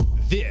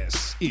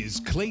This is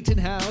Clayton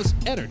Howe's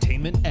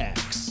Entertainment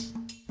X.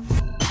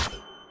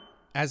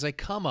 As I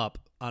come up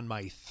on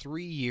my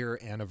 3-year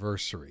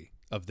anniversary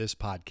of this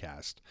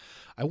podcast,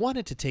 I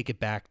wanted to take it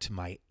back to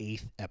my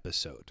 8th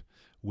episode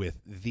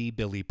with the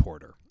Billy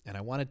Porter. And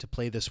I wanted to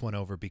play this one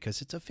over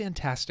because it's a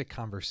fantastic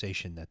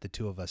conversation that the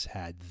two of us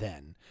had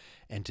then.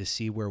 And to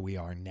see where we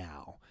are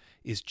now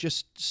is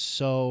just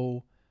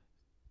so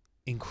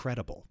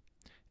incredible.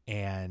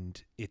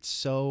 And it's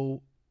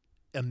so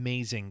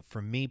amazing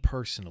for me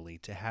personally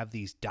to have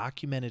these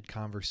documented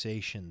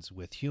conversations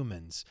with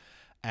humans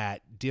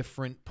at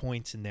different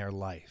points in their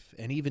life,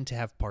 and even to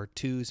have part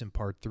 2s and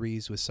part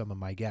 3s with some of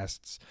my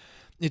guests.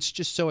 It's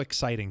just so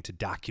exciting to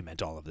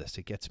document all of this.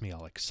 It gets me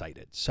all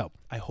excited. So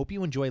I hope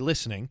you enjoy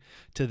listening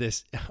to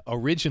this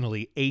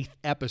originally 8th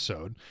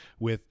episode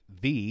with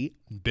the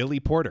Billy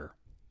Porter.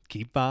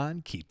 Keep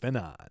on keeping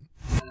on.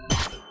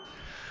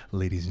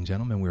 Ladies and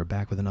gentlemen, we're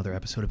back with another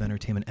episode of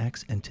Entertainment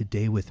X, and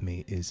today with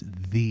me is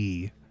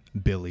the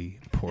Billy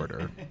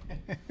Porter.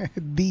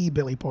 The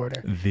Billy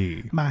Porter.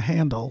 The. My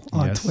handle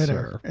on Yes,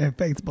 Twitter sir. and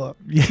Facebook.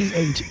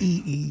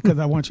 THEE, because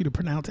I want you to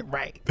pronounce it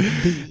right.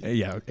 The.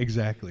 Yeah,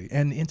 exactly.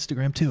 And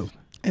Instagram too.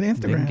 And They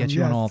Instagram, can get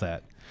you on yes. all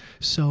that.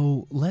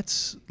 So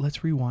let's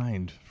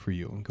rewind for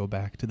you and go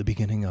back to the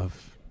beginning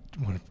of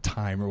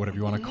time or whatever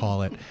you want to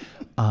call it.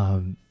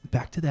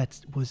 Back to that,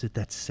 was it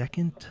that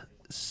second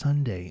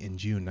Sunday in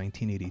June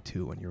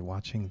 1982 when you're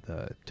watching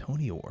the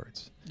Tony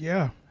Awards?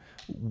 Yeah.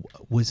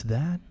 Was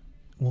that,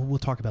 well, we'll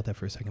talk about that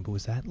for a second, but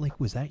was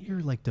that your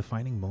like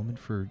defining moment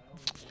for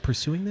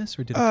pursuing this,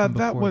 or did it come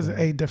before that was that?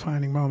 a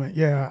defining moment.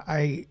 Yeah.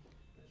 I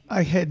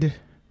had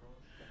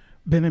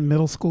been in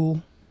middle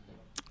school.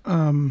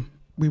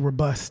 We were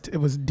bused. It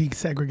was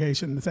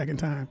desegregation the second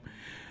time.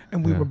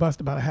 And we were bused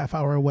about a half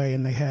hour away,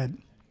 and they had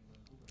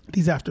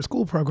these after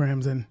school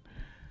programs, and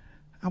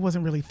I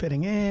wasn't really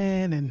fitting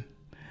in, and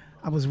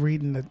I was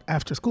reading the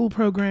after school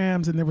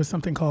programs, and there was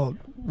something called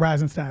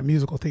Reisenstein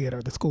Musical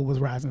Theater. The school was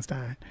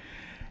Reisenstein.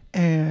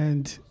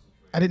 And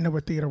I didn't know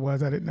what theater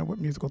was. I didn't know what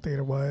musical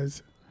theater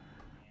was.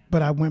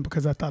 But I went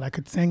because I thought I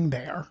could sing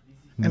there.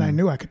 And I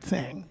knew I could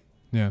sing.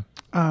 Yeah.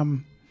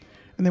 And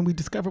then we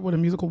discovered what a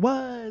musical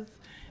was.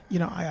 You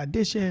know, I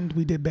auditioned.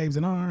 We did Babes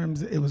in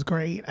Arms. It was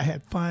great. I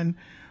had fun.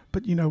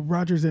 But, you know,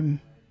 Rodgers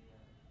and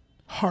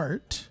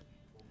Hart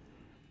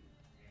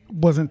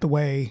wasn't the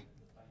way,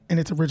 in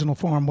its original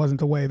form,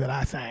 wasn't the way that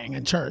I sang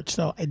in church.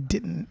 So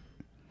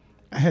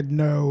I had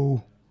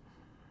no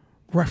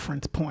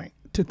reference point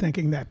to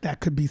thinking that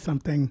could be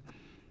something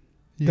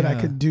that I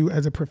could do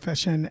as a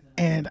profession.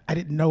 And I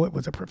didn't know it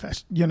was a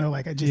profession. You know,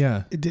 like it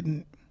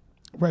didn't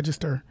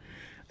register.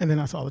 And then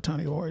I saw the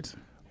Tony Awards.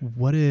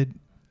 What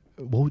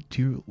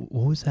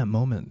was that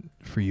moment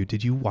for you?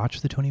 Did you watch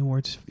the Tony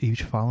Awards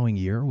each following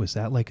year? Was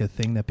that like a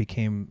thing that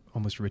became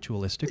almost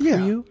ritualistic for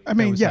you? I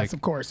mean, yes,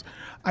 of course.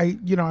 I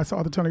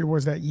saw the Tony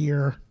Awards that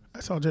year.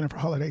 I saw Jennifer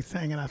Holliday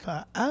sing, and I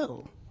thought,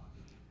 oh,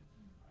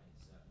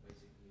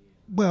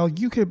 well,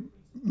 you could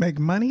make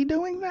money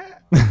doing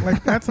that?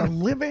 Like, that's a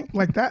living?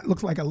 Like, that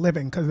looks like a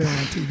living because they're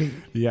on TV.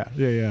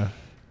 Yeah.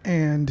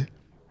 And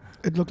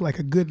it looked like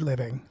a good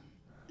living,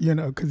 you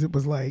know, because it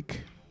was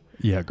like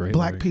Great.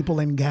 black people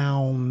in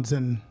gowns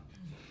and,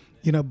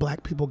 you know,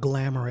 black people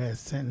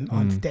glamorous and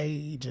on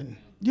stage. And,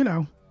 you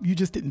know, you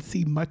just didn't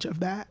see much of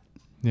that.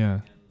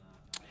 Yeah.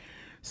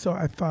 So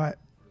I thought,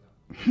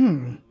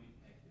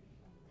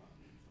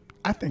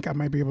 I think I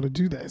might be able to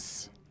do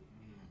this.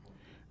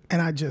 And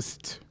I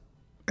just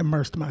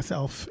immersed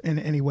myself in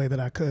any way that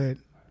I could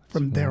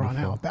from there on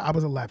out. I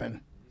was 11.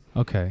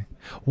 Okay.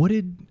 What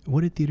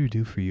did theater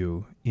do for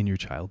you in your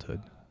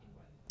childhood?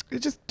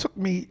 It just took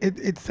me,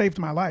 it saved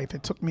my life.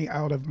 It took me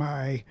out of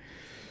my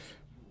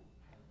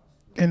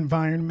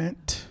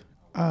environment.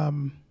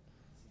 You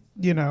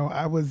know,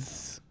 I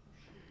was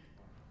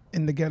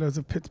in the ghettos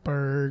of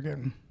Pittsburgh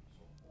and,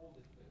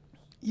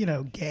 you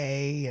know,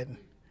 gay and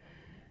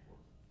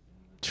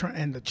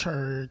the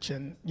church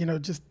and, you know,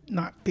 just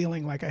not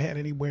feeling like I had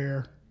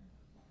anywhere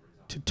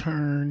to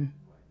turn.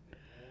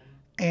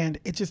 And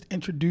it just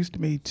introduced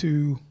me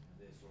to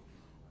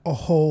a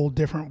whole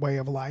different way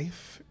of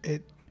life.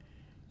 It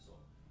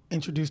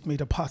introduced me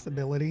to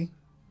possibility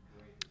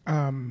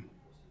in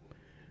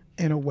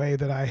a way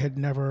that I had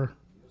never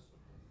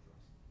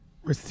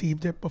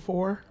received it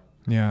before.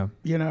 Yeah.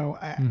 You know,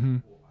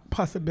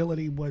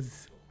 possibility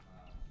was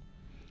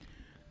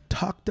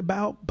talked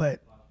about,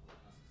 but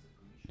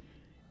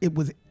it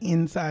was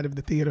inside of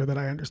the theater that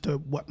I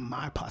understood what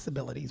my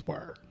possibilities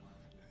were.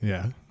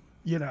 Yeah.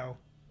 You know,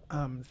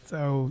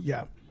 so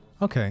yeah.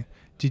 Okay.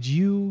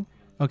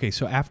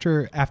 So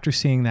after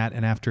seeing that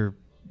and after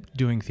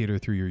doing theater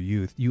through your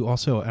youth, you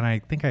also, and I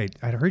think I'd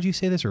heard you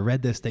say this or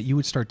read this, that you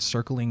would start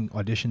circling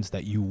auditions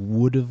that you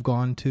would have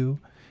gone to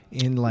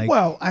in like...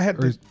 Well, I had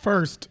to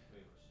first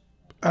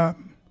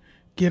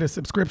get a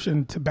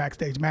subscription to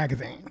Backstage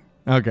Magazine.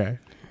 Okay.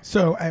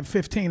 So at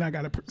 15, I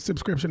got a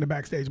subscription to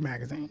Backstage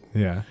Magazine.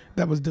 Yeah.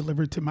 That was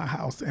delivered to my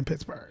house in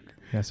Pittsburgh.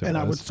 Yes, it and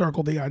was. I would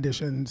circle the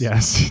auditions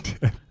Yes.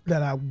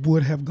 that I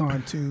would have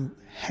gone to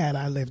had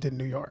I lived in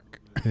New York.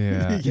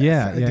 Yeah.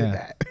 Yes, I did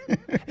that.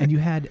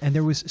 And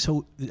there was,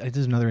 so this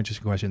is another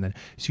interesting question then.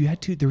 So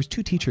there was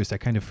two teachers that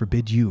kind of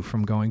forbid you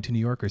from going to New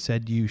York or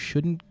said you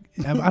shouldn't.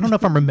 I don't know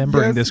if I'm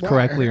remembering Yes, this well,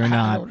 correctly or I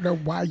not. don't know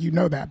why you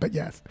know that, but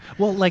yes.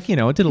 Well, like, did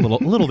a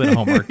little bit of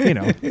homework,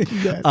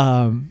 Yes.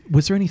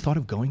 Was there any thought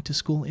of going to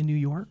school in New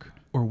York,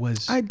 or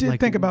was I did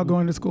think about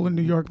going to school in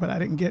New York, but I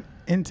didn't get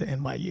into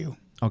NYU.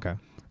 Okay.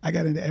 I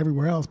got into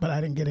everywhere else, but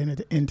I didn't get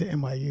into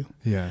NYU.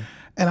 Yeah.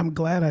 And I'm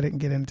glad I didn't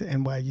get into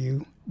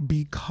NYU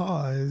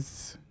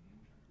because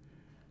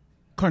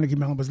Carnegie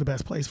Mellon was the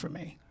best place for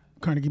me.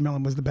 Carnegie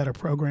Mellon was the better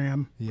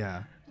program.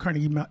 Yeah.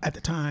 At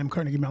the time,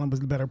 Carnegie Mellon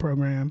was the better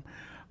program.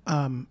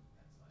 And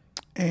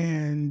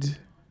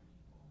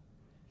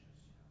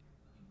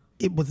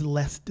it was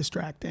less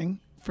distracting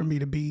for me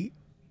to be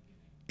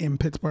in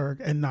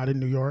Pittsburgh and not in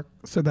New York,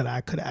 so that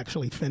I could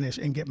actually finish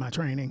and get my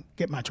training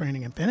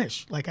and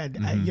finish. Like I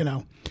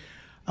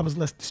was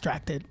less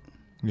distracted.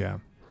 Yeah.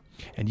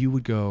 And you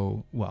would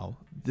go, well,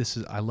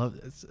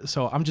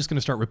 so I'm just going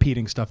to start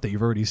repeating stuff that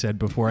you've already said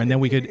before, and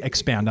then we could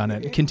expand on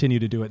it and continue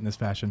to do it in this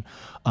fashion.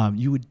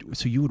 You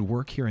would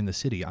work here in the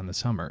city on the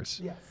summers.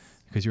 Yes.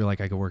 Because you're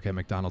like, I could work at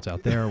McDonald's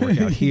out there,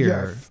 work out here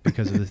Yes.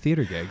 because of the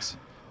theater gigs.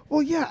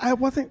 Well, yeah, I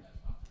wasn't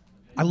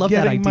I love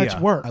that getting idea.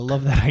 much work. I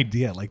love that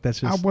idea. Like, that's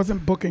just. I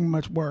wasn't booking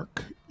much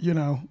work.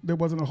 There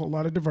wasn't a whole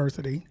lot of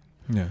diversity.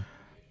 Yeah.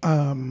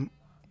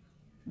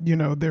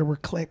 There were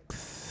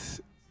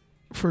clicks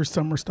for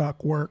summer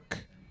stock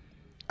work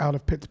out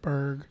of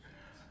Pittsburgh,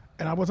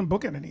 and I wasn't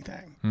booking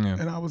anything. Yeah.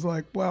 And I was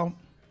like, well,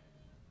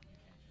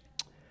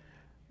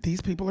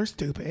 these people are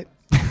stupid.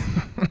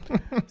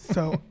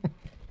 So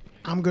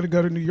I'm going to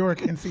go to New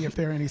York and see if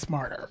they're any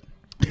smarter.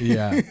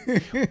 Yeah.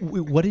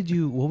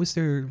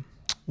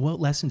 What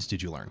lessons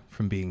did you learn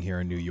from being here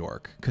in New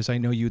York? Because I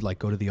know you'd like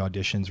go to the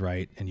auditions,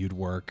 right? And you'd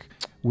work.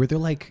 Were there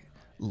like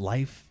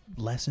life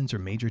lessons or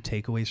major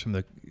takeaways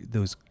from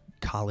those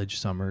college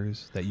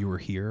summers that you were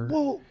here?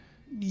 Well,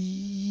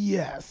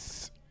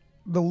 yes.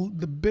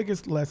 The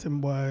biggest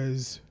lesson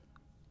was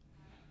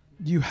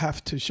you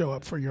have to show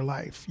up for your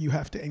life. You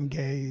have to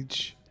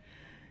engage.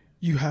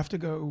 You have to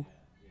go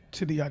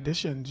to the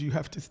auditions. You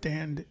have to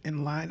stand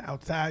in line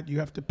outside. You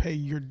have to pay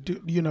your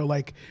due. You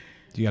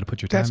got to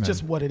put your time in. That's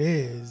just what it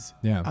is.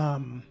 Yeah.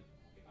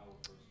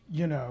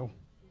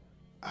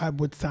 I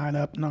would sign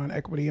up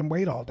non-equity and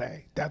wait all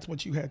day. That's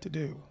what you had to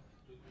do.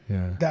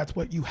 Yeah. That's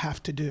what you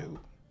have to do.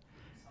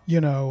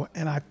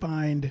 And I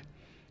find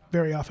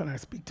very often I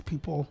speak to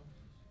people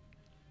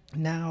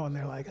now and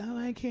they're like, oh,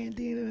 I can't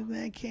do it.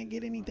 I can't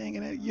get anything.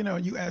 And,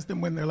 you ask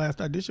them when their last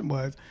audition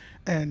was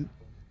and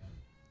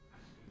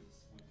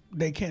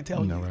they can't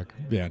tell you. No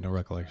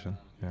recollection.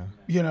 Yeah.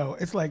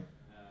 It's like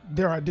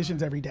there are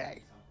auditions every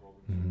day.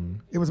 Mm-hmm.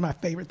 It was my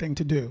favorite thing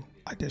to do,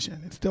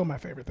 audition. It's still my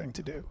favorite thing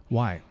to do.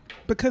 Why?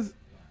 Because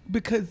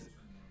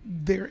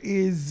there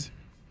is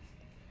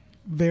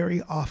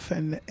very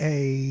often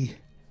a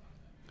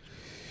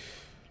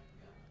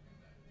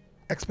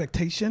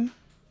expectation.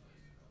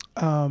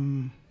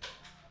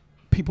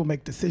 People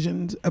make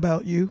decisions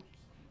about you,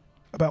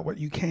 about what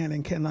you can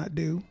and cannot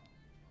do.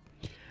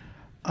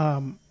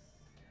 And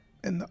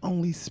the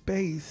only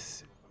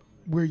space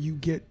where you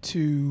get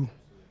to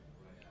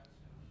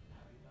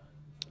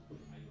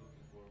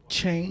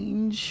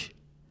change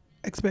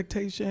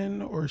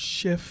expectation or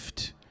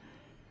shift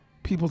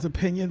people's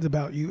opinions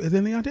about you is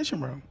in the audition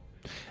room.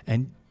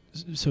 And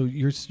so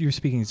you're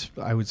speaking,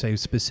 I would say,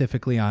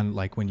 specifically on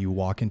like when you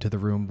walk into the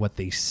room, what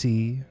they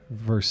see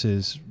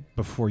versus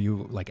before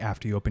you, like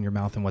after you open your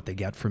mouth and what they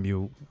get from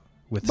you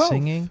with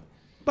singing?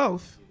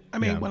 Both. I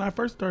mean, when I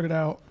first started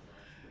out,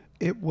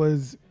 it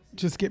was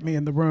just get me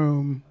in the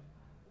room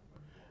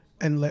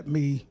and let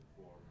me,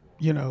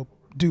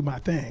 do my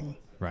thing.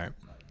 Right.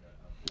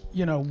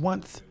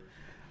 Once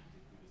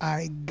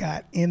I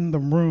got in the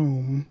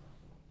room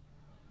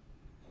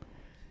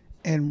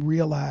and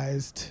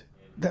realized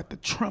that the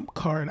trump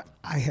card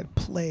I had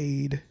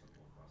played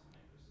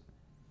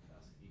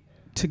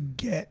to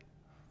get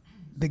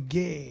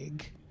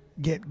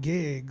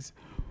gigs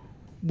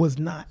was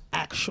not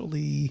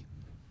actually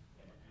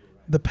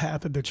the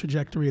path or the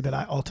trajectory that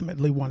I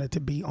ultimately wanted to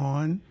be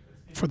on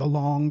for the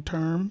long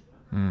term.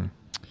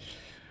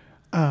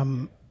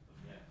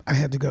 I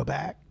had to go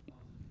back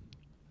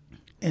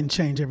and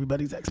change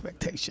everybody's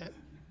expectation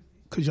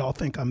because y'all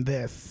think I'm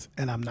this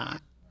and I'm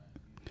not.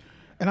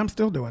 And I'm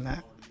still doing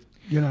that,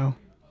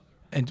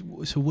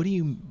 And so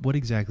what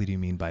exactly do you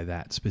mean by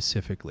that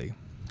specifically?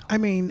 I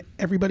mean,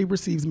 everybody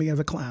receives me as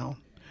a clown.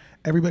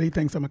 Everybody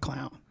thinks I'm a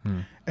clown.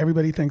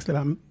 Everybody thinks that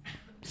I'm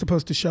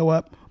supposed to show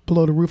up,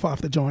 blow the roof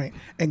off the joint,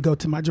 and go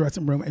to my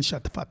dressing room and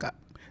shut the fuck up.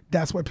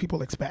 That's what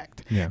people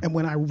expect. Yeah. And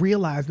when I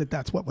realized that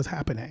that's what was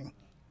happening,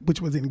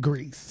 which was in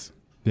Greece,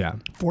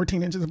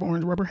 14 inches of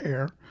orange rubber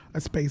hair,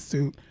 a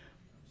spacesuit,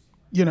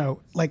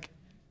 like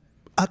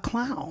a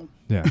clown.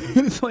 Yeah.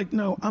 It's like,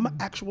 no, I'm an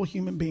actual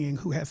human being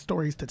who has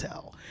stories to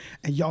tell.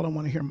 And y'all don't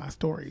want to hear my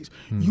stories.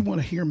 You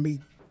want to hear me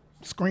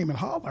scream and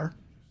holler,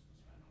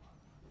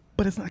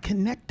 but it's not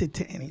connected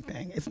to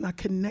anything. It's not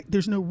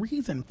there's no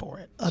reason for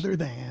it other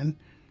than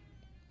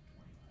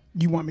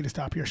you want me to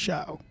stop your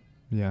show.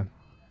 Yeah.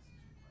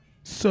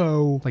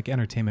 So Like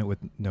entertainment with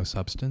no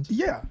substance.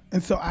 yeah.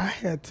 And so I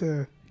had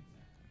to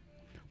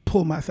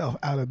pull myself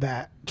out of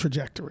that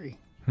trajectory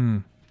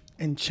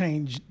and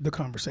change the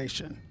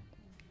conversation.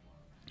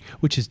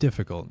 Which is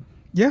difficult.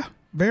 Yeah,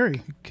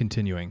 very.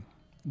 Continuing.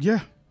 Yeah,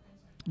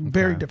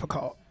 very Okay.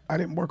 difficult. I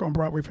didn't work on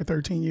Broadway for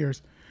 13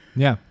 years.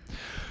 Yeah.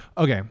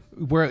 Okay.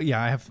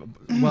 I have,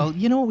 well,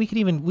 you know what? We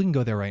can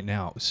go there right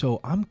now. So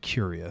I'm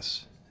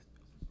curious,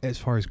 as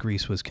far as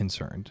Grease was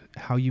concerned,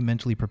 how you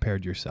mentally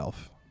prepared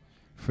yourself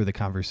for the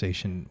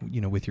conversation,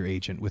 with your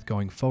agent, with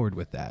going forward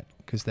with that.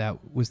 Because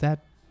was I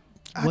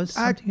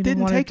something you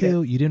didn't want to take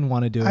do? it. You didn't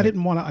want to do it. I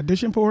didn't want to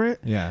audition for it.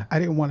 Yeah. I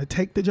didn't want to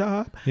take the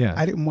job. Yeah.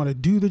 I didn't want to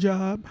do the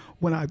job.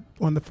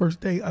 On the first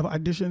day of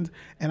auditions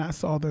and I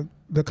saw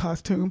the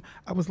costume,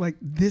 I was like,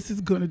 this is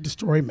going to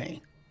destroy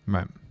me.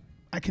 Right.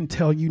 I can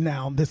tell you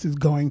now, this is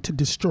going to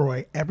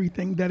destroy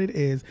everything that it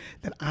is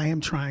that I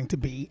am trying to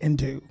be and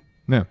do.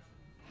 No.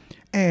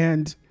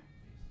 And,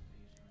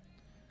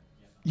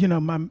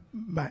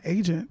 my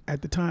agent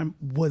at the time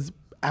was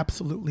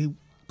absolutely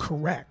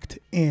correct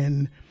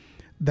in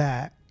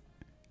that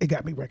it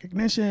got me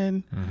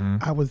recognition.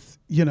 I was,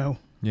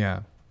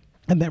 Yeah.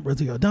 and then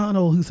Rosie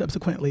O'Donnell, who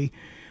subsequently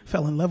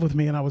fell in love with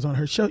me and I was on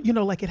her show,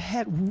 it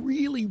had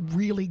really,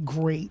 really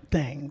great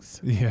things.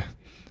 Yeah.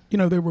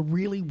 There were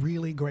really,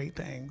 really great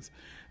things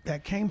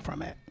that came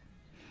from it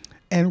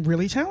and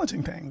really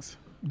challenging things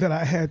that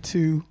I had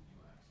to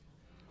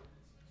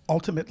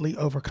ultimately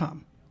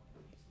overcome.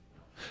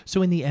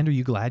 So in the end, are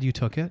you glad you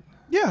took it?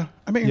 Yeah.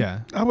 I mean, Yeah.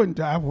 I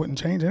wouldn't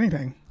change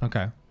anything.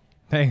 Okay.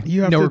 Hey,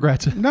 You have no to-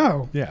 regrets.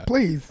 No. Yeah.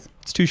 Please.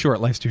 It's too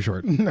short. Life's too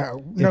short.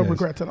 No It is.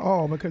 regrets at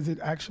all because it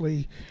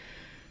actually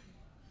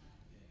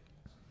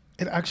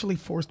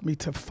forced me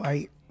to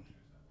fight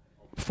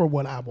for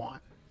what I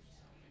want.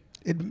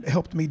 It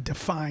helped me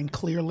define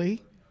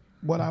clearly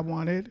what I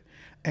wanted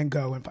and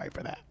go and fight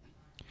for that.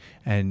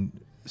 And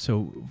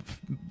so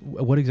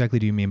what exactly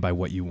do you mean by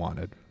what you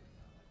wanted?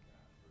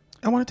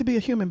 I wanted to be a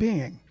human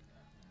being.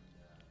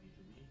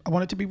 I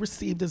wanted to be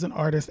received as an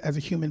artist, as a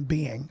human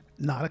being,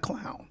 not a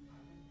clown.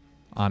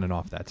 On and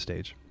off that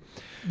stage.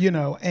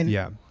 And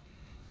Yeah.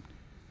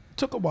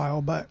 took a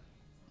while, but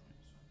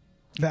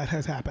that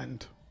has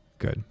happened.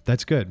 Good.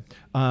 That's good.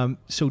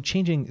 So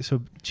changing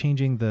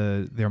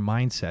their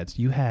mindsets.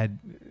 You had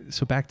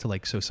back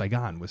to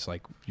Saigon was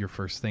like your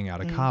first thing out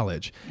of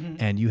college,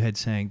 and you had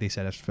they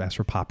said ask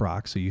for pop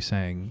rock. So you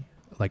sang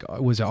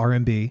was it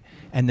R&B,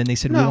 and then they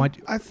said we want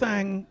I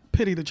sang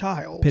 "Pity the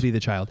Child" Pity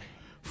the Child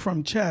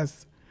from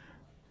Chess,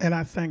 and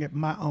I sang it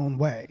my own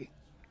way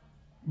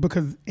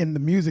because in the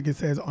music it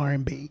says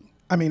R&B.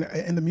 I mean,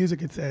 in the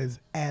music it says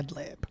ad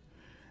lib.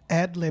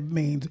 Ad lib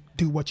means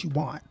do what you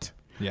want.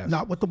 Yes.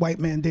 Not what the white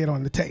man did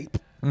on the tape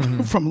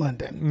from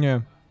London.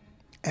 Yeah.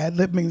 Ad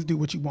lib means do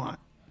what you want.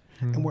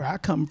 And where I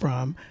come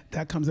from,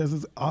 that comes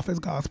off as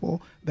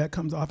gospel, that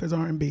comes off as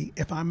R&B.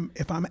 If I'm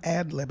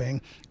ad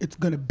libbing, it's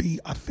going to be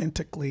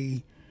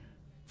authentically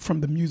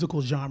from the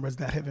musical genres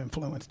that have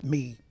influenced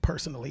me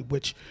personally,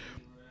 which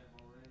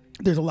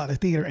there's a lot of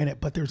theater in it,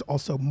 but there's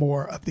also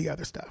more of the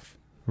other stuff.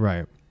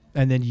 Right.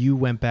 And then you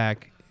went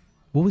back.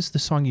 What was the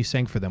song you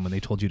sang for them when they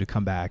told you to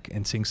come back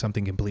and sing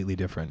something completely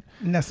different?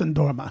 Nessun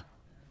Dorma.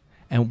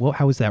 And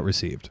how was that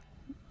received?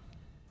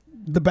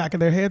 The back of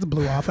their heads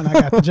blew off and I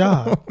got the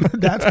job.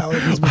 That's how it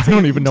was received. I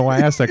don't even know why I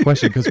asked that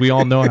question because we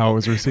all know how it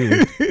was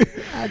received.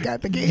 I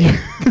got the gig.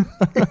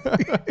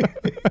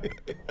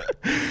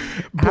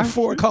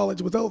 Before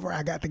college was over,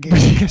 I got the gig.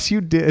 Yes, you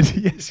did.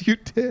 Yes, you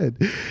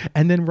did.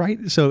 And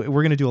then so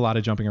we're going to do a lot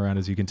of jumping around,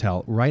 as you can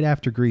tell. Right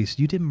after Grease,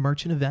 you did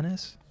Merchant of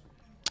Venice?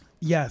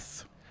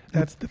 Yes.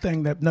 That's the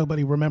thing that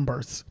nobody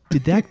remembers.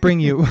 Did that bring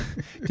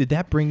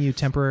you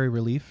temporary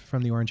relief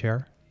from the orange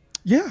hair?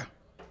 Yeah.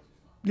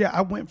 Yeah,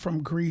 I went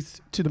from Grease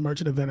to the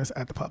Merchant of Venice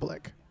at the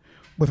Public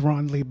with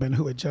Ron Liebman,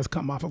 who had just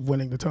come off of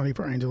winning the Tony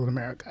for Angel in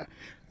America.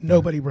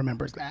 Nobody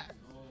remembers that.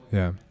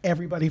 Yeah.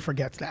 Everybody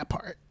forgets that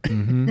part.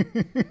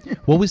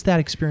 What was that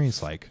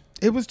experience like?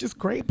 It was just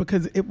great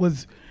because it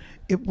was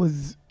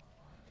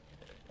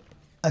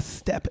a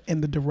step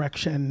in the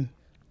direction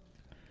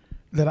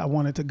that I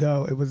wanted to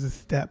go. It was a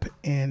step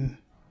in,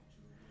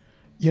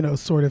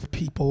 sort of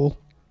people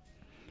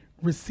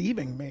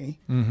receiving me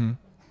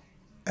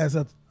as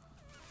a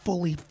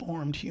fully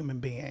formed human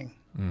being.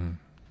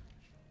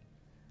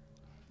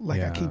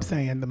 Like I keep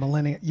saying, the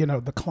millennial,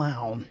 the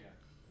clown.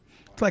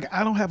 It's like,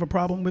 I don't have a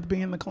problem with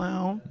being the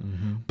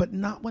clown, but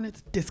not when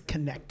it's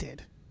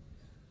disconnected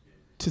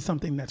to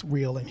something that's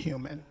real and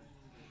human.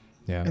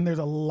 Yeah. And there's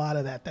a lot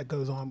of that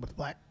goes on with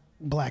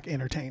black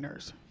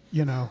entertainers,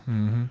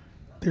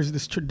 There's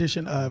this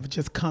tradition of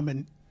just come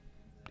and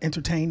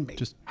entertain me.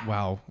 Just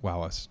wow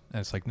us. And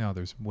it's like, no,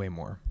 there's way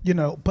more.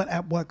 But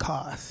at what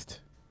cost?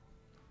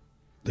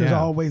 There's Yeah.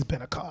 always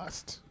been a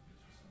cost.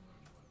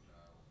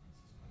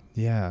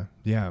 Yeah.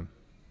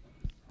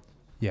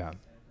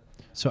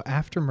 So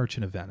after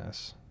Merchant of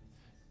Venice,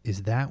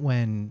 is that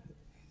when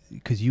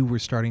because you were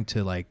starting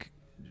to like,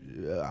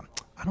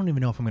 I don't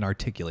even know if I'm going to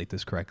articulate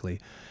this correctly.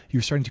 You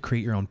were starting to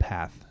create your own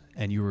path,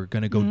 and you were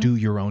going to go do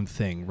your own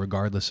thing,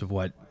 regardless of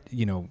what,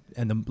 you know,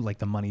 and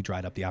the money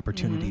dried up, the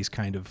opportunities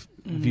kind of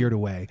veered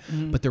away.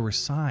 But there were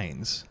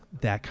signs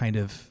that kind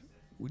of,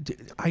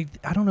 I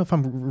don't know if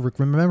I'm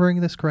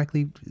remembering this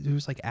correctly. There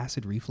was like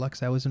acid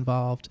reflux that was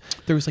involved.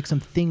 There was like some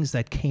things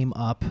that came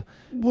up.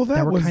 Well,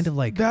 that were kind of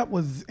like, that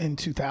was in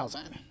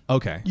 2000.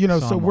 Okay. You know,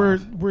 so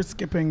we're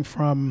skipping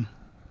from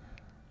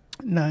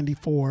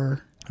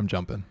 94. I'm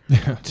jumping.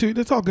 To,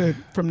 that's all good.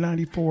 From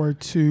 94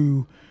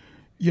 to,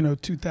 you know,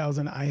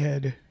 2000, I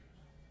had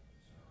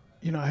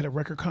a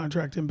record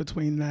contract in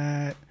between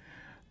that.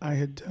 I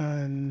had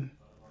done,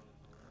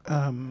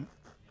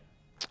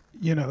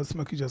 you know,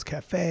 Smokey Joe's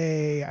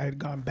Cafe. I had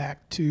gone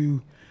back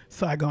to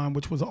Saigon,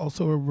 which was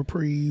also a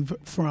reprieve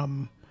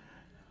from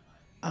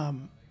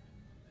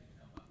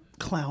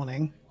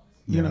clowning,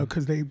 you know,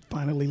 because they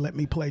finally let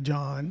me play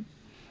John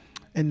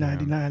in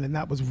 99. And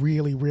that was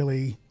really,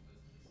 really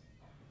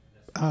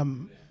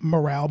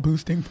morale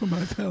boosting for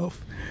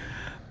myself.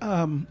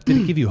 Did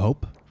it give you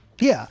hope?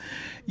 Yeah.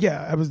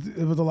 It was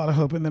a lot of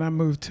hope. And then I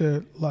moved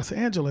to Los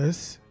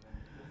Angeles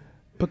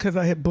because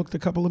I had booked a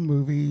couple of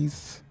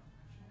movies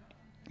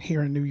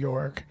here in New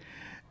York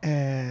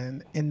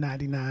and in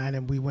 99,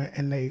 and we went,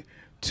 and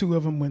two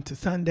of them went to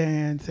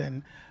Sundance,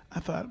 and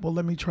I thought, well,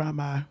 let me try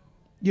my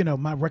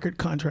record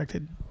contract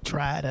had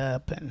dried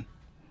up, and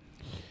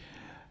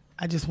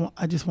I just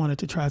wanted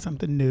to try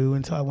something new.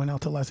 And so I went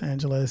out to Los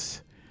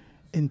Angeles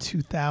in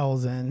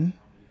 2000,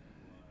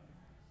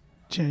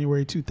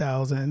 January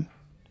 2000.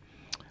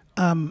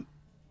 And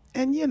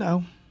you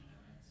know,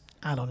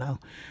 I don't know,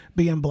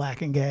 being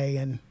black and gay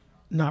and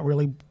not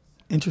really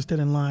interested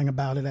in lying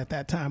about it at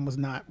that time was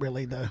not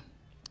really the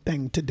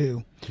thing to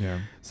do. Yeah.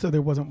 So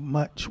there wasn't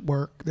much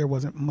work. There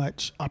wasn't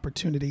much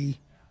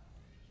opportunity.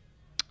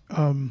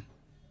 And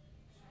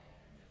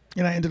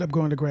I ended up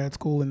going to grad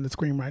school in the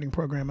screenwriting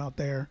program out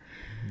there,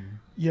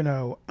 you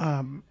know,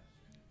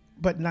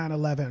 but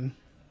 9/11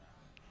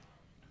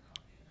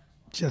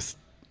 just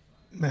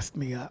messed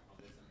me up.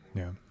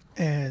 Yeah.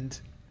 And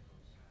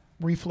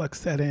reflux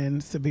set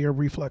in, severe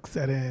reflux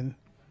set in,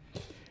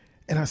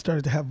 and I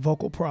started to have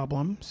vocal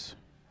problems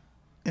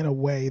in a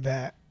way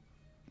that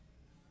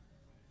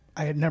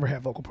I had never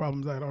had vocal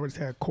problems. I had always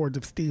had cords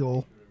of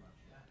steel,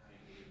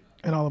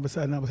 and all of a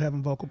sudden I was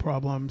having vocal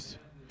problems,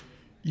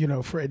 you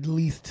know, for at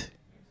least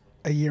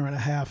a year and a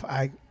half.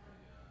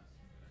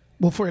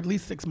 For at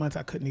least 6 months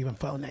I couldn't even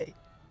phonate.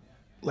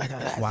 Like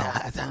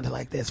I sounded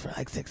like this for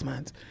like 6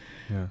 months.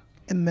 Yeah.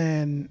 And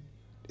then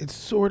it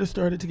sort of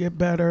started to get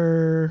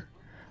better.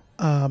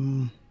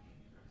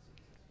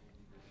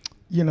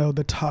 You know,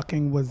 the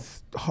talking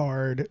was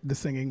hard. The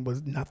singing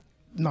was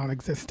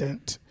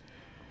non-existent.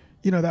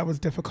 You know, that was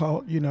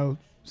difficult. You know,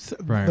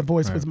 the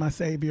voice was my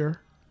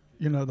savior.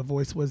 You know, the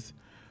voice was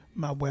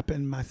my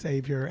weapon, my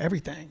savior,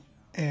 everything.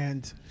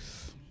 And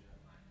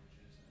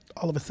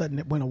all of a sudden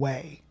it went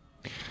away.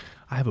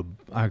 I have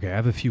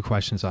a few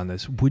questions on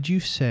this. Would you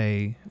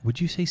say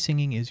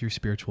singing is your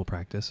spiritual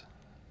practice?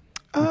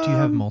 Do you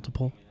have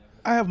multiple?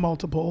 I have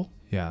multiple.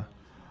 Yeah.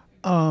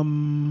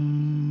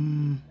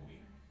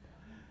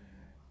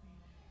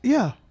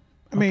 Yeah.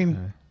 I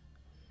mean,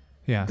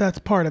 yeah, that's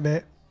part of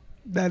it.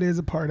 That is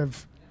a part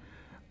of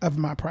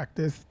my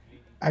practice.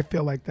 I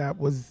feel like that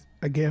was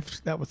a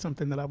gift. That was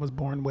something that I was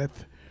born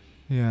with.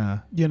 Yeah.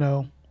 You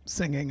know,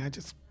 singing, I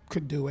just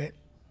could do it,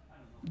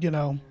 you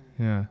know.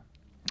 Yeah.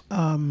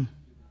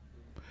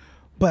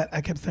 But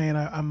I kept saying,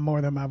 I'm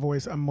more than my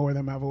voice. I'm more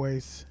than my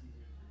voice.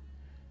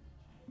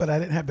 But I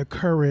didn't have the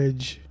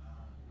courage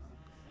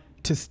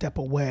to step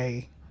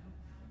away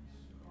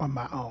on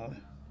my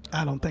own.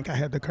 I don't think I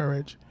had the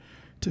courage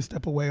to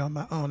step away on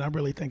my own. I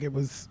really think it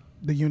was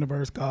the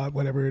universe, God,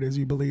 whatever it is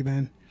you believe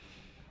in,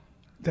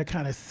 that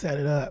kind of set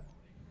it up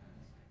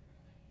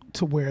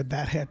to where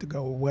that had to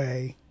go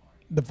away.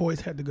 The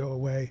voice had to go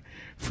away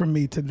for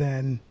me to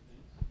then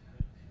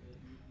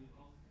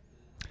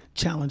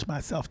challenge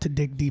myself to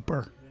dig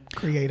deeper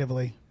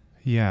creatively.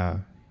 Yeah.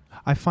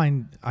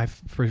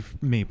 For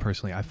me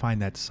personally, I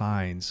find that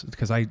signs,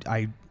 because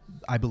I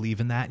believe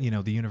in that, you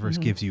know, the universe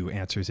gives you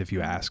answers if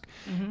you ask,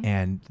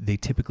 and they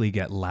typically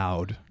get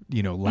loud,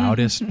 you know,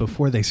 loudest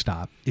before they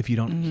stop. If you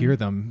don't hear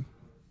them,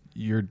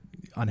 you're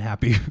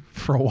unhappy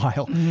for a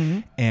while.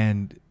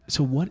 And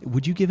so what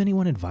would you give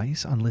anyone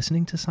advice on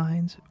listening to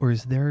signs? Or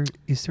is there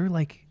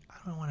like,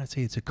 I don't want to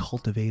say it's a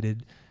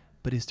cultivated,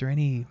 but is there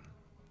any,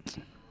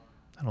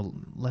 I don't know,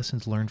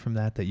 lessons learned from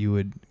that you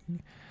would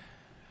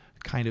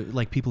kind of,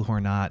 like, people who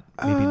are not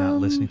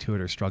listening to it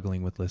or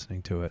struggling with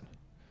listening to it?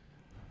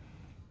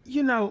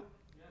 You know,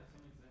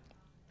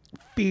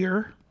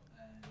 fear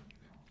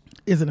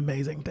is an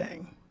amazing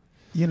thing,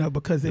 you know,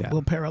 because it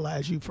will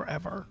paralyze you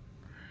forever.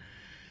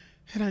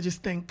 And I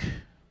just think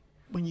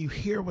when you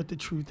hear what the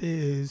truth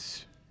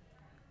is,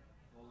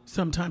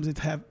 sometimes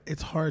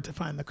it's hard to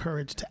find the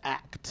courage to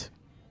act.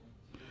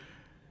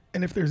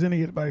 And if there's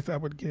any advice I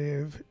would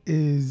give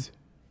is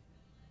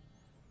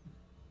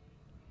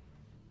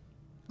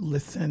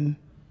listen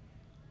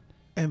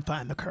and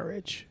find the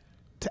courage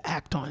to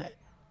act on it,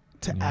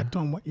 to act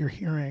on what you're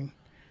hearing.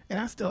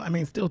 And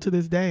still to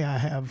this day, I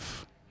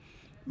have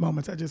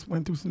moments. I just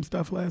went through some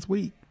stuff last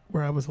week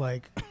where I was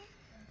like,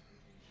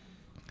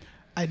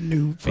 I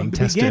knew from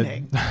the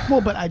beginning.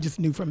 Well, but I just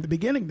knew from the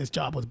beginning this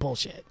job was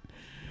bullshit.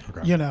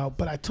 Okay.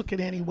 But I took it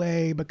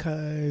anyway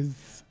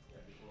because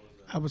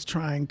I was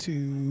trying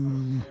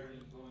to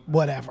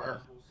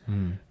whatever.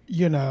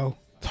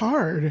 It's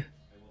hard,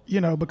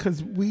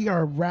 because we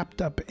are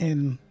wrapped up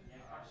in,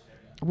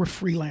 we're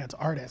freelance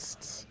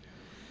artists,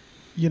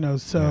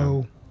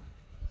 so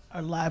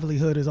our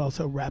livelihood is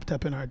also wrapped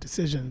up in our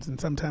decisions. And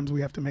sometimes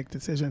we have to make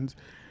decisions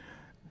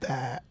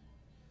that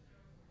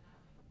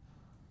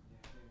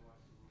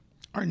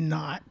are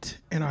not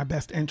in our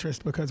best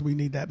interest because we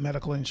need that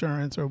medical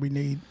insurance, or we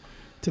need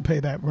to pay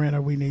that rent,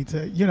 or we need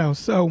to,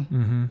 so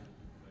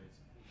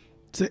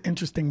it's an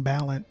interesting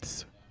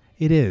balance.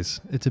 It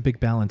is. It's a big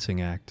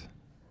balancing act.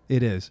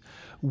 It is.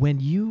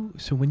 When you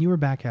were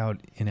back out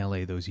in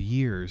LA, those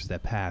years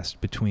that passed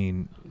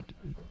between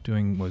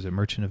doing, was it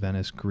Merchant of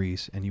Venice,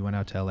 Grease, and you went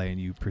out to LA and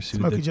you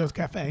pursued Smokey Joe's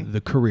Cafe, the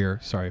career.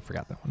 Sorry, I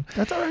forgot that one.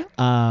 That's all right.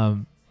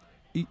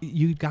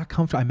 You got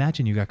comfortable. I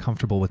imagine you got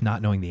comfortable with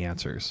not knowing the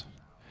answers,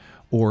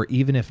 or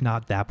even if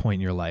not that point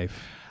in your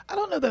life. I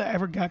don't know that I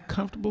ever got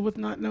comfortable with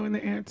not knowing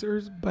the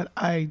answers, but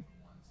I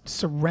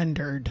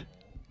surrendered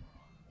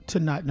to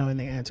not knowing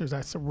the answers.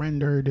 I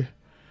surrendered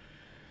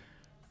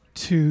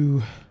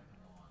to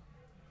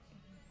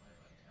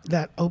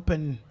that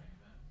open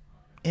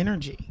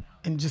energy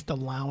and just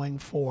allowing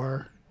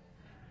for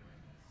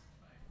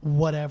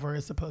whatever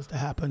is supposed to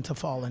happen to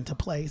fall into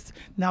place.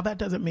 Now, that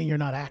doesn't mean you're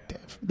not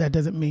active. That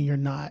doesn't mean you're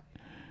not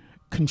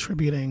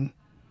contributing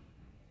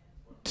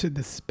to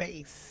the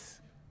space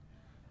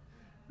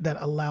that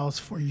allows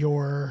for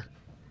your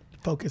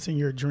focus and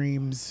your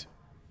dreams,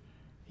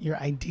 your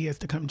ideas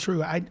to come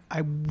true. I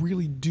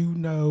really do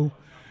know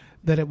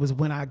that it was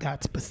when I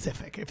got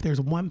specific. If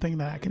there's one thing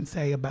that I can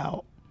say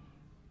about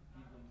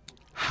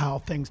how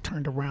things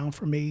turned around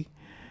for me,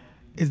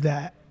 is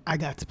that I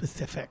got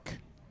specific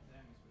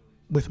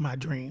with my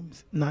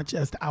dreams, not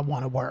just I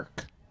want to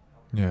work.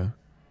 Yeah.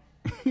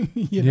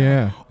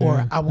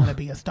 Or I want to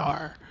be a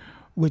star,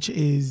 which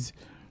is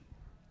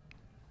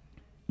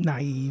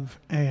naive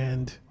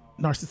and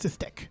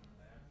narcissistic,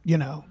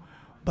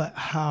 but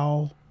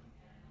how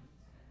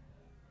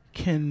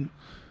can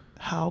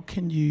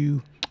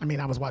you,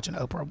 I was watching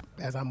Oprah,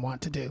 as I'm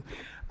wont to do.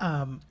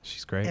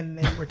 She's great. And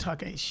they were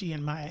talking, she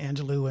and Maya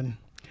Angelou and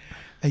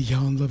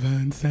Ayan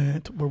Levin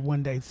Sant were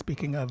one day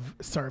speaking of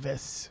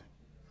service.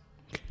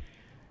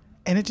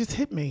 And it just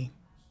hit me.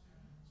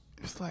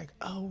 It was like,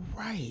 oh,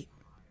 right.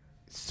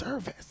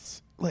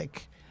 Service.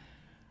 Like,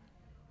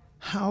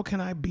 how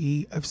can I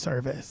be of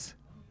service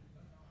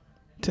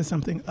to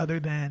something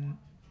other than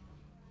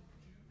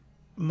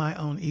my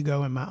own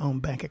ego and my own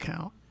bank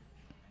account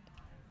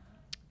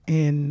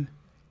in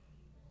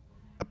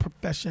a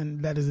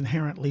profession that is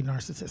inherently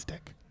narcissistic?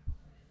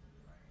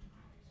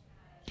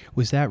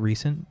 Was that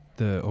recent,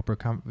 the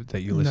Oprah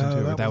that you listened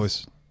to? That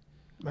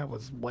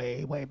was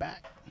way, way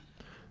back.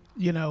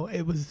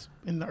 It was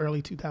in the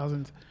early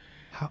 2000s.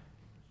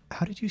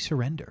 How did you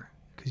surrender?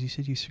 Because you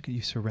said you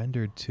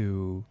surrendered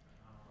to.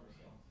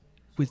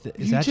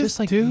 You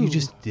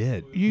just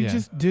did? You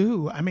just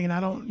do. I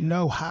don't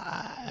know how.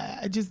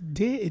 I just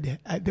did.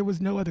 There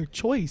was no other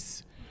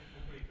choice.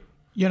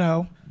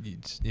 Yeah.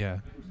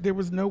 There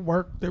was no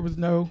work. There was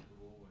no.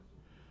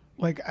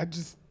 I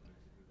just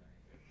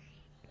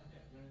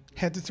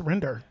had to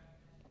surrender.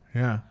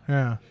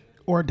 Yeah.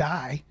 Or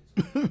die.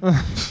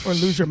 Or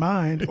lose your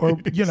mind. Or,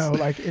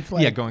 it's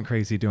like. Yeah, going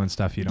crazy, doing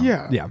stuff you don't.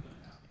 Yeah.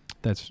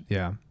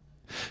 Yeah.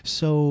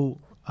 So,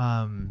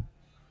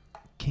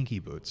 Kinky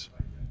Boots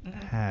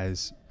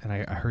has, and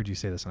I heard you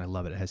say this and I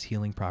love it, it has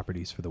healing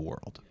properties for the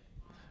world,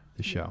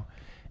 the show.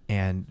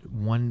 And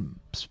one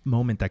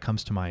moment that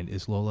comes to mind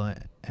is Lola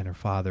and her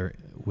father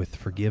with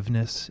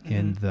forgiveness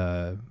in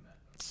the,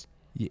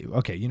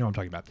 okay, you know what I'm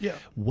talking about. Yeah.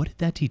 What did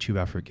that teach you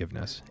about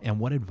forgiveness? And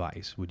what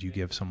advice would you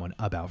give someone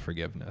about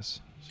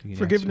forgiveness? So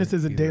forgiveness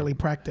is a daily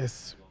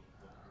practice.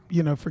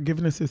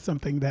 Forgiveness is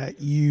something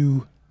that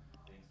you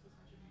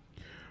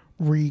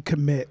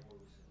recommit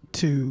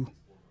to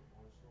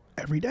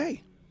every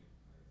day.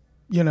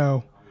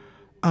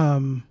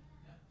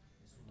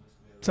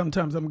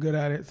 Sometimes I'm good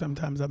at it.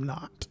 Sometimes I'm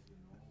not.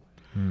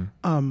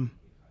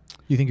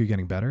 You think you're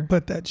getting better?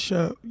 But that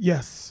show,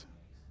 yes.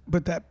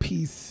 But that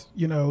piece,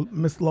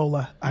 Miss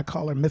Lola, I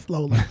call her Miss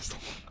Lola,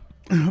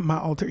 my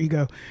alter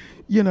ego,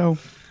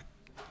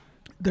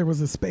 there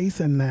was a space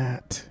in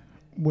that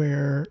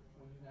where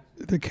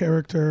the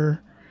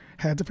character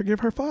had to forgive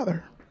her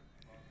father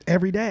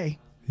every day.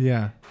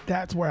 Yeah.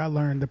 That's where I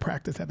learned the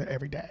practice of it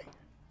every day.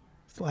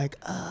 It's like,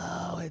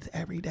 oh, it's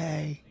every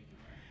day.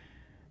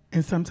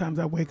 And sometimes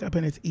I wake up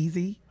and it's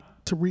easy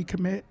to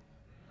recommit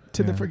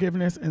to the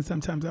forgiveness. And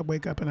sometimes I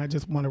wake up and I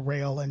just want to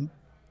rail and,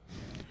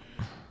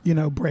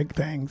 break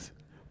things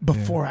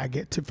before I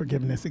get to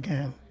forgiveness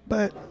again.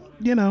 But,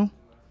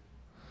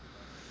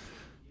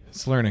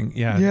 It's learning.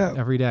 Yeah. Yeah.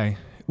 Every day.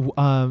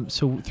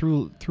 So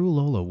through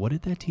Lola, what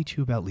did that teach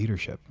you about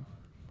leadership?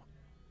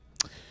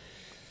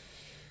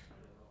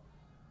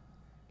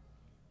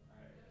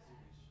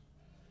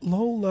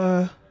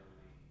 Lola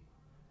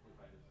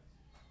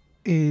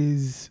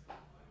is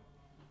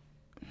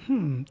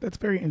that's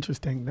very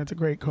interesting. That's a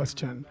great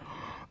question.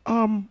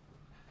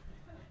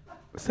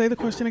 Say the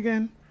question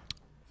again.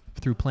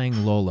 Through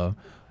playing Lola,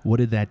 what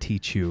did that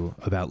teach you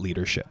about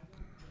leadership?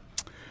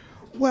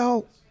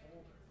 Well,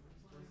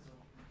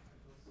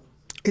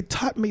 it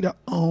taught me to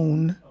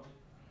own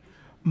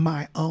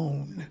my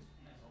own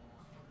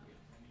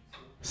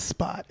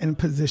spot and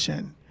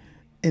position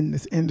in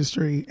this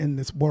industry, in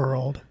this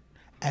world,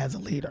 as a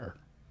leader.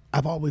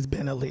 I've always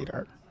been a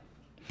leader.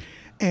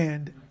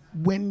 And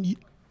when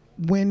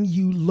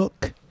you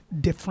look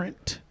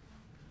different,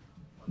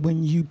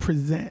 when you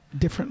present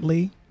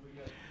differently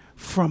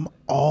from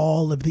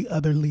all of the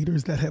other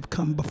leaders that have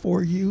come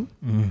before you,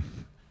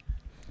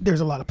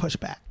 there's a lot of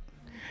pushback.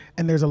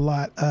 And there's a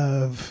lot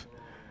of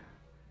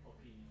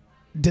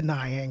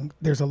denying.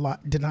 There's a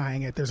lot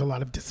denying it. There's a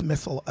lot of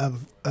dismissal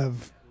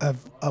of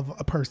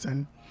a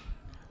person.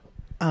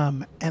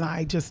 And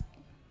I just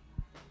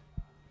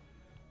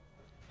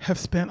have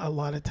spent a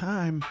lot of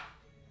time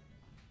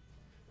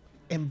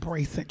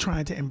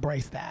trying to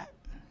embrace that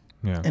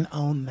and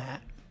own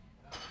that.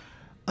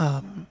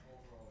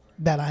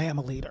 That I am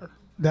a leader,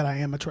 that I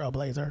am a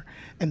trailblazer,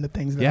 and the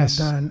things that I've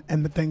done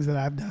and the things that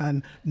I've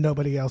done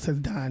nobody else has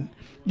done.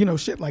 You know,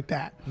 shit like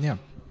that. Yeah.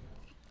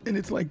 And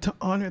it's like to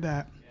honor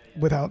that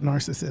without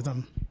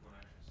narcissism,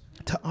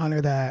 to honor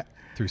that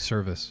Through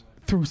service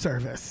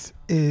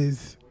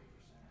is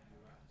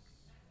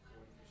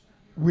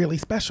really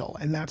special.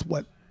 And that's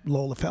what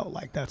Lola felt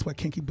like. That's what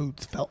Kinky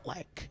Boots felt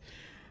like.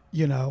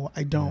 You know,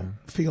 I don't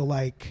feel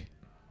like,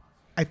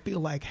 I feel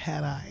like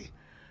had I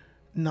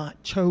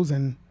not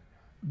chosen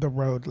the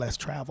road less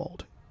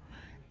traveled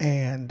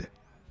and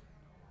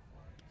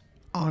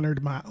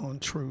honored my own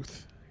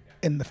truth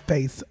in the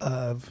face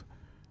of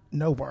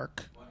no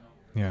work,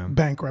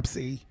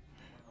 bankruptcy,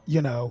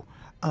 you know,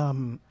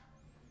 on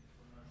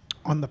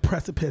the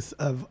precipice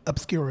of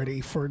obscurity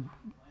for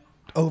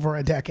over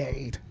a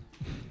decade,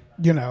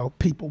 you know,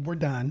 people were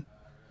done,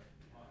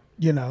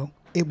 you know,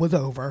 it was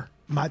over.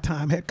 My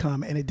time had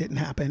come and it didn't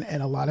happen.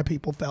 And a lot of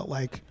people felt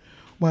like,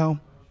 well,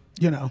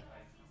 you know,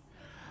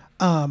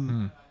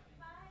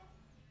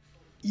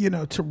 you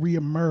know, to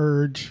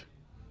reemerge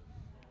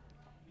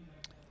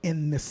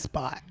in this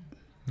spot,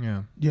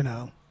 you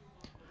know,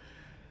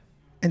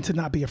 and to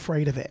not be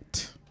afraid of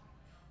it,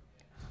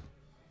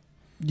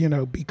 you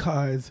know,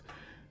 because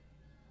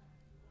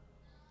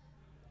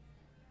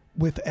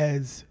with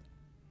as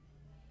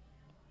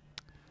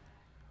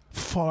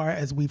far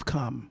as we've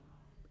come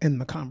in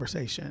the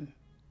conversation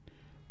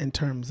in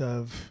terms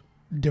of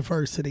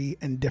diversity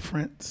and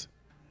difference,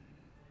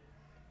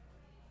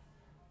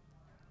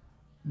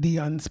 the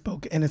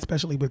unspoken, and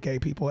especially with gay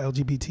people,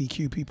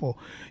 LGBTQ people,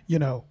 you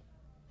know,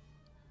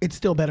 it's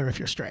still better if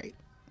you're straight.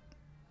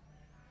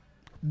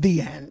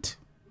 The end.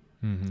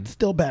 It's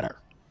still better.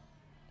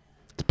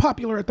 It's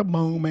popular at the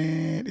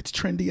moment. It's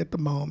trendy at the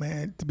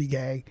moment to be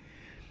gay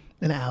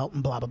and out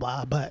and blah, blah,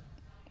 blah. But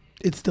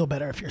it's still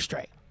better if you're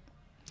straight.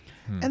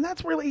 And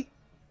that's really,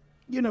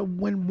 you know,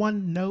 when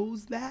one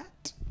knows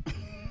that,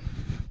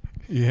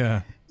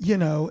 you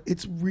know,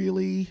 it's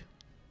really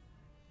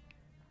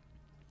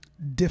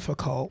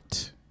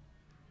difficult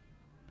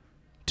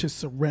to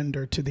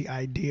surrender to the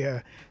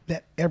idea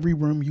that every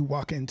room you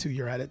walk into,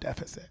 you're at a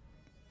deficit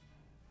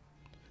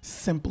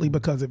simply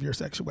because of your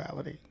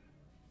sexuality.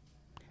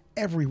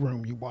 Every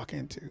room you walk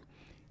into,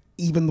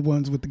 even the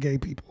ones with the gay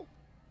people.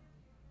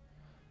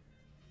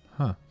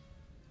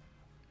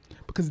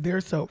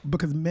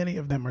 Because many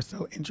of them are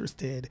so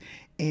interested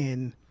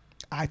in,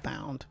 I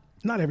found,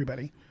 not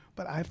everybody,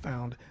 but I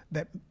found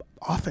that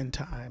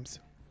oftentimes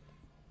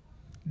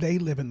they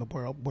live in the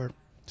world where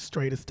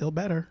straight is still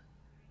better.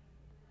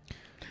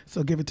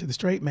 So give it to the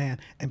straight man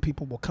and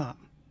people will come.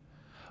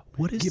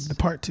 Give the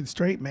part to the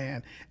straight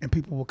man and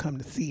people will come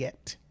to see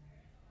it.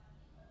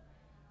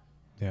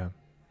 Yeah.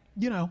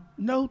 You know,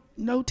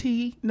 no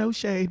tea, no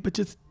shade, but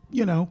just,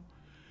 you know,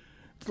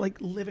 it's like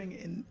living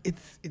in,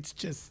 it's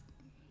just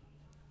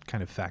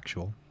kind of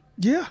factual.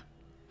 Yeah.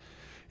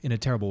 In a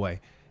terrible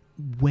way.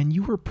 When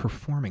you were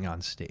performing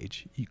on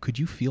stage, could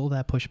you feel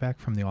that pushback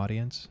from the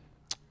audience?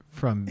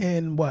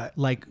 In what?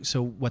 Like,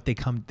 so what they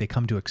come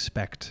to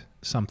expect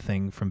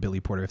something from Billy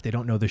Porter. If they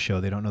don't know the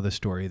show, they don't know the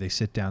story, they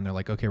sit down, they're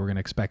like, okay, we're going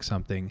to expect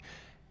something.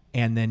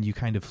 And then you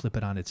kind of flip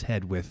it on its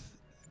head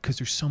because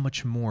there's so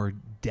much more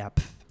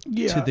depth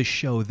to the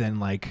show than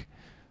like,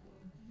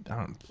 I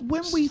don't know.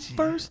 When we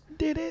first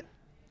did it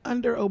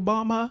under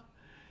Obama,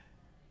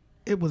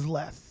 it was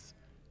less.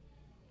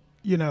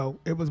 You know,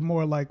 it was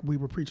more like we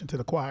were preaching to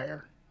the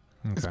choir,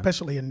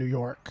 especially in New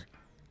York.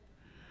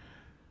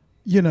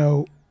 You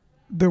know,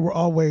 there were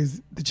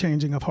always the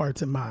changing of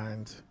hearts and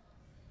minds,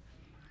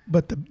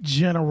 but the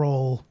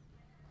general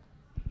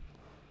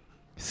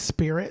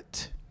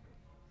spirit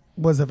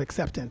was of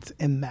acceptance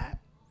in that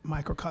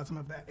microcosm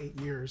of that 8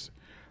 years.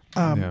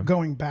 Yeah.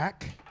 Going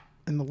back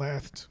in the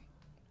last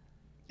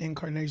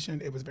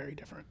incarnation, it was very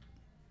different.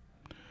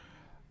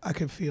 I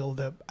could feel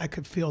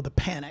the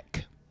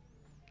panic.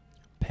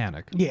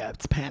 Panic. Yeah,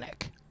 it's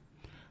panic.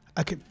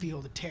 I could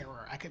feel the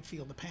terror. I could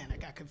feel the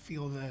panic. I could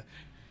feel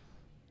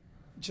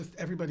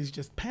everybody's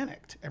just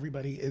panicked.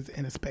 Everybody is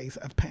in a space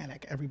of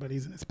panic.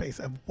 Everybody's in a space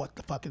of what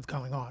the fuck is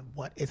going on?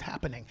 What is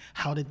happening?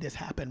 How did this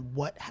happen?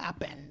 What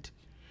happened?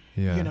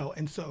 Yeah. You know,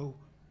 and so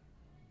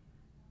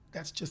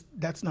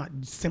that's not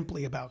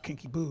simply about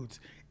Kinky Boots.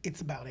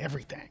 It's about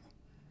everything.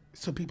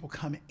 So people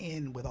come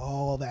in with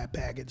all that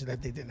baggage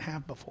that they didn't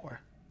have before.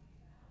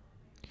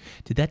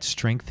 Did that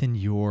strengthen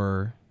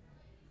your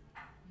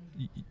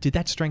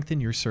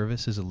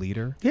service as a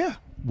leader? Yeah.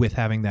 With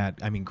having that,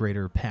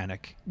 greater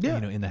panic, Yeah.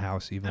 in the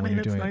house, even when I mean,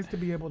 you're doing it's nice to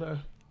be able to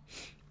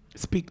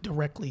speak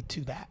directly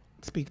to that.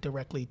 Speak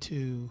directly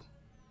to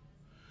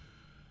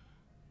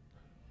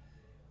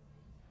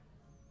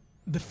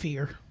the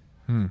fear,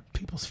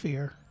 people's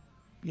fear.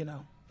 You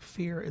know,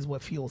 fear is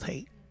what fuels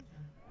hate.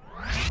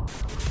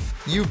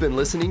 You've been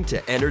listening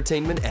to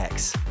Entertainment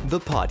X, the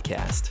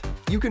podcast.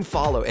 You can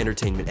follow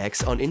Entertainment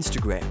X on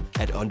Instagram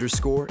at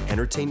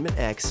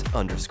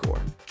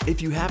 _EntertainmentX_. If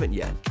you haven't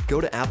yet,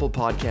 go to Apple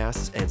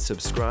Podcasts and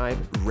subscribe,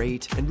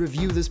 rate, and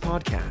review this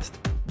podcast.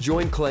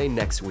 Join Clay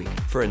next week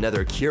for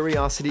another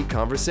curiosity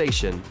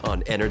conversation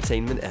on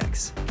Entertainment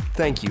X.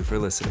 Thank you for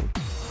listening.